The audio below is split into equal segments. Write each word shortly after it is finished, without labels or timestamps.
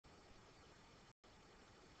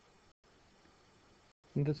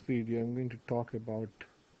In this video, I'm going to talk about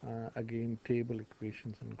again table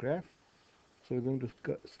equations and graph. So we're going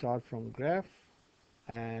to start from graph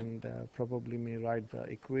and probably may write the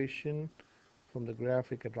equation. From the graph,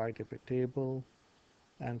 we can write up a table,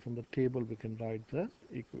 and from the table, we can write the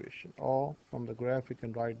equation. Or from the graph, we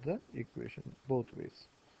can write the equation both ways.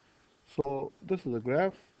 So this is a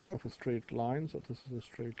graph of a straight line. So this is a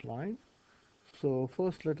straight line. So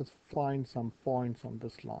first, let us find some points on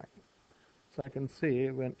this line. So I can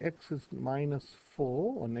say when x is -4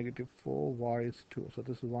 or -4, y is 2. So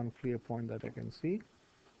this is one clear point that I can see.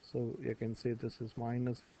 So I can say this is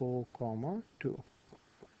 -4 comma 2.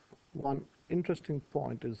 One interesting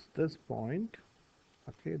point is this point.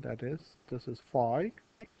 Okay, that is, this is 5.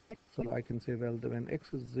 So I can say, well, when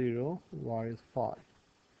x is 0, y is 5.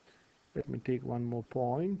 Let me take one more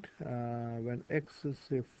point. When x is,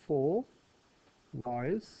 say, 4, y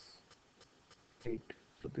is 8.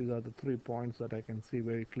 So these are the 3 points that I can see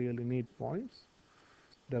very clearly, neat points.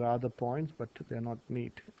 There are other points, but they're not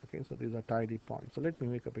neat. Okay, so these are tidy points. So let me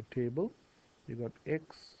make up a table. You got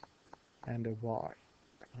x and a y.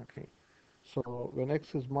 Okay, so when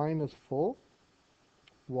x is -4,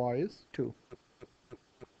 y is 2.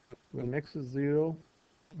 When x is 0,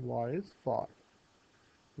 y is 5.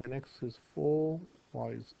 When x is 4,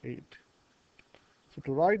 y is 8. So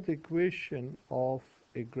to write the equation of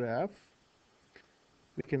a graph,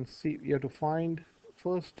 we can see you have to find,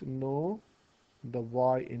 first know the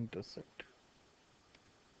y-intercept.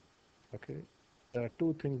 Okay, there are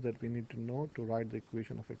two things that we need to know to write the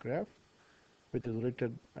equation of a graph, which is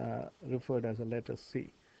referred as a letter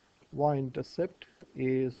C. Y-intercept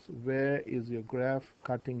is where is your graph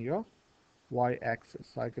cutting your y-axis.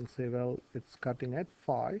 So I can say, well, it's cutting at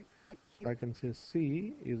 5. So I can say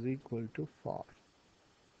C is equal to 5.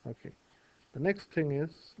 Okay. The next thing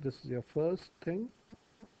is, this is your first thing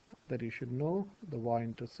that you should know, the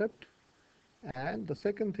y-intercept. And the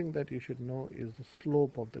second thing that you should know is the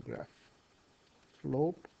slope of the graph.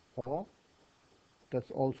 Slope, or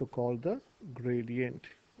that's also called the gradient.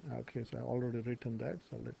 Okay, so I already written that,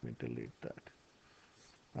 so let me delete that.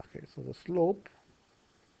 Okay, so the slope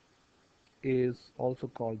is also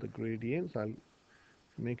called the gradient. So I'll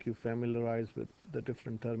make you familiarize with the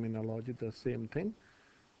different terminology. The same thing,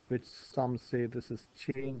 which some say this is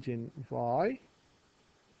change in y.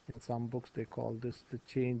 In some books they call this the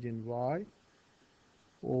change in y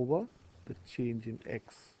over the change in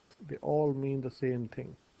x. They all mean the same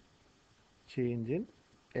thing, change in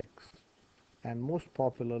x. And most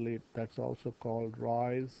popularly, that's also called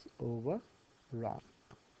rise over run.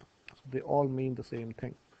 So they all mean the same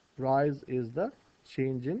thing. Rise is the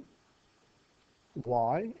change in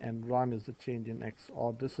y, and run is the change in x.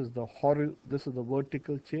 Or this is the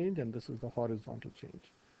vertical change, and this is the horizontal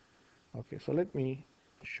change. Okay, so let me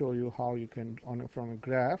show you how you can, from a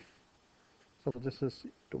graph. So this is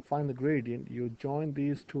to find the gradient. You join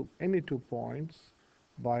these any two points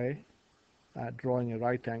by drawing a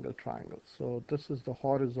right angle triangle. So this is the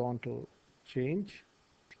horizontal change,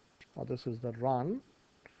 or this is the run,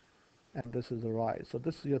 and this is the rise. So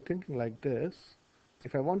this, you're thinking like this: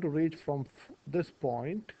 if I want to reach from this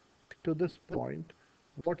point to this point,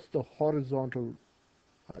 what's the horizontal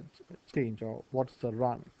change, or what's the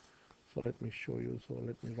run? So let me show you. So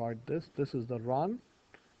let me write this. This is the run,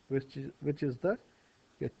 which is the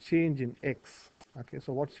your change in x. Okay,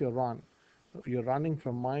 so what's your run? You're running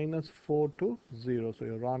from -4 to 0, so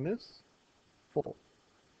your run is 4.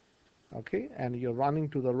 Okay, and you're running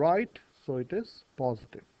to the right, so it is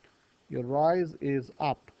positive. Your rise is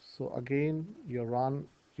up, so again your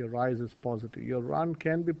rise is positive. Your run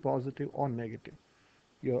can be positive or negative.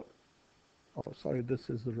 Your Oh, sorry, this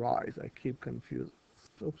is the rise. I keep confused.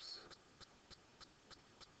 Oops,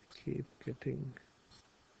 keep getting.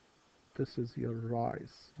 This is your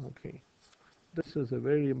rise. Okay, this is a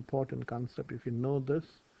very important concept. If you know this,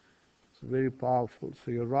 it's very powerful.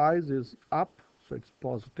 So your rise is up, so it's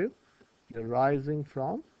positive. You're rising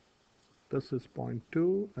from, this is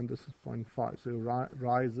 0.2 and this is 0.5. So your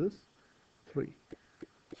rise is 3.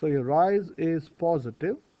 So your rise is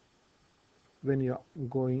positive when you're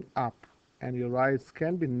going up, and your rise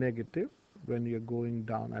can be negative when you're going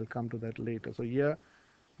down. I'll come to that later. So here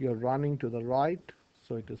you're running to the right,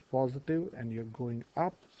 so it is positive, and you're going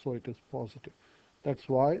up, so it is positive. That's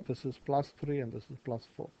why this is +3 and this is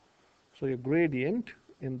 +4. So your gradient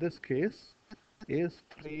in this case is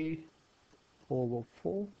 3 over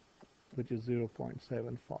 4, which is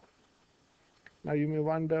 0.75. Now you may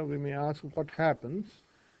wonder, we may ask, what happens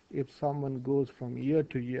if someone goes from year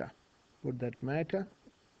to year? Would that matter?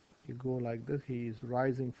 You go like this, he is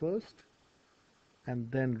rising first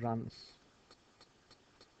and then runs.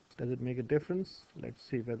 Does it make a difference? Let's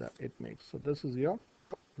see whether it makes. So this is your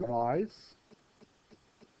rise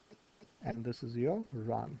and this is your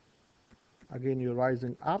run. Again, you're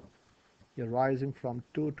rising up. You're rising from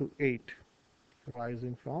 2 to 8.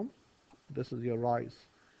 Rising from, this is your rise.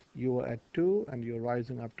 You were at 2 and you're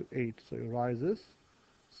rising up to 8. So your rise is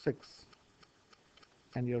 6.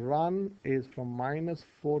 And your run is from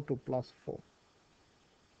 -4 to +4.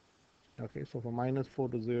 Okay, so from -4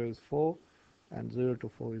 to 0 is 4 and 0 to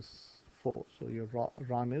 4 is 4. So your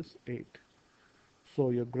run is 8.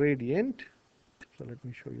 So your gradient, so let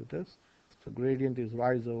me show you this. So gradient is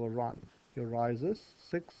rise over run. Your rise is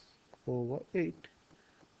 6 over 8,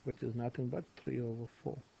 which is nothing but 3 over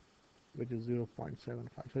 4, which is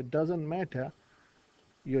 0.75. So it doesn't matter,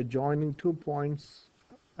 you're joining 2 points,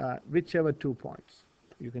 whichever 2 points.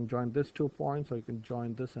 You can join this 2 points or you can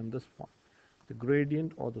join this and this point. The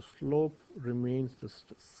gradient or the slope remains the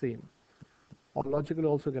same. Or logically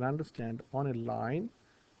also can understand, on a line,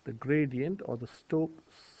 the gradient or the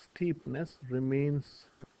steepness remains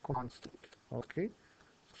constant. Okay,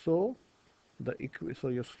 so so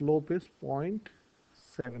your slope is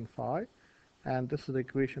 0.75, and this is the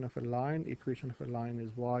equation of a line. Equation of a line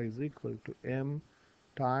is y is equal to m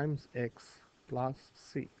times x plus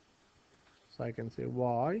c. So I can say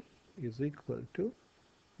y is equal to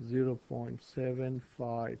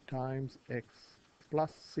 0.75 times x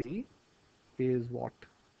plus c is what?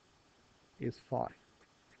 Is 5.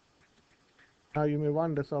 Now you may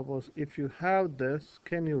wonder, suppose if you have this,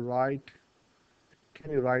 can you write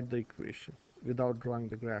the equation without drawing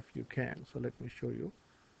the graph? You can. So let me show you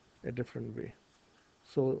a different way.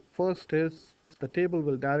 So first is, the table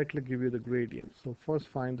will directly give you the gradient. So first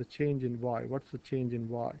find the change in y. What's the change in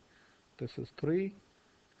y? This is 3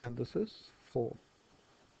 and this is 4.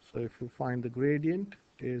 So if you find the gradient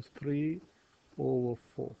is 3 over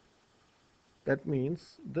 4. That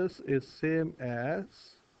means this is same as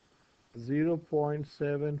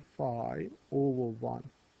 0.75 over 1.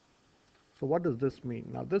 So what does this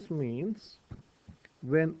mean? Now this means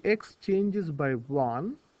when x changes by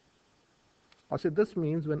 1, or say this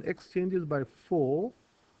means when x changes by 4,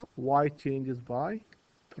 y changes by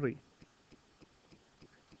 3.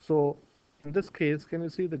 So in this case, can you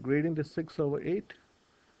see the gradient is 6 over 8?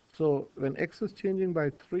 So when x is changing by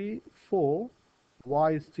 4,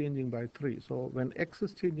 y is changing by 3. So when x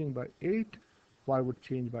is changing by 8, y would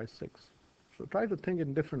change by 6. So try to think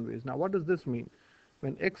in different ways. Now what does this mean?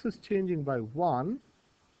 When x is changing by 1,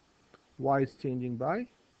 y is changing by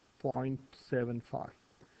 0.75.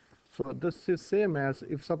 So this is same as,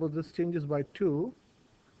 if suppose this changes by 2,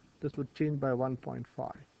 this would change by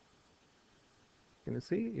 1.5. Can you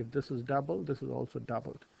see? If this is double, this is also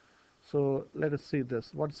doubled. So let us see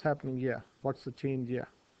this. What's happening here? What's the change here?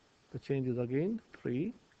 The change is again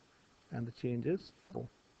 3 and the change is 4.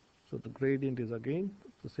 So the gradient is again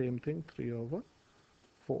the same thing, 3 over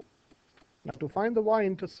 4. Now to find the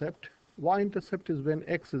y-intercept is when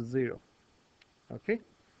x is 0. Okay,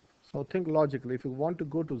 so think logically. If you want to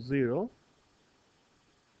go to 0,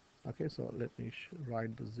 okay, so let me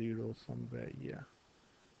write the 0 somewhere here.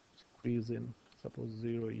 Squeeze in, suppose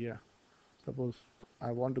 0 here. Suppose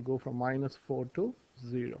I want to go from -4 to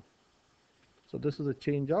 0. So this is a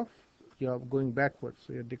change of, you're going backwards,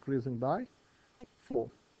 so you're decreasing by 4.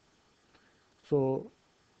 So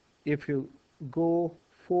if you go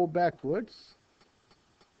 4 backwards,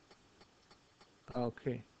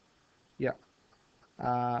 okay, yeah.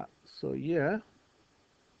 So here,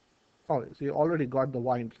 oh, so you already got the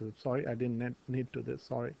y-intercept. Sorry, I didn't need to this.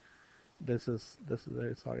 Sorry, this is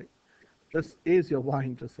very sorry. This is your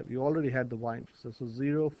y-intercept. You already had the y-intercept. So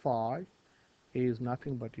 0, 5 is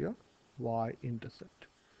nothing but your y-intercept,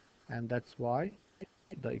 and that's why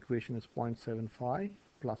the equation is 0.75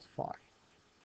 plus 5.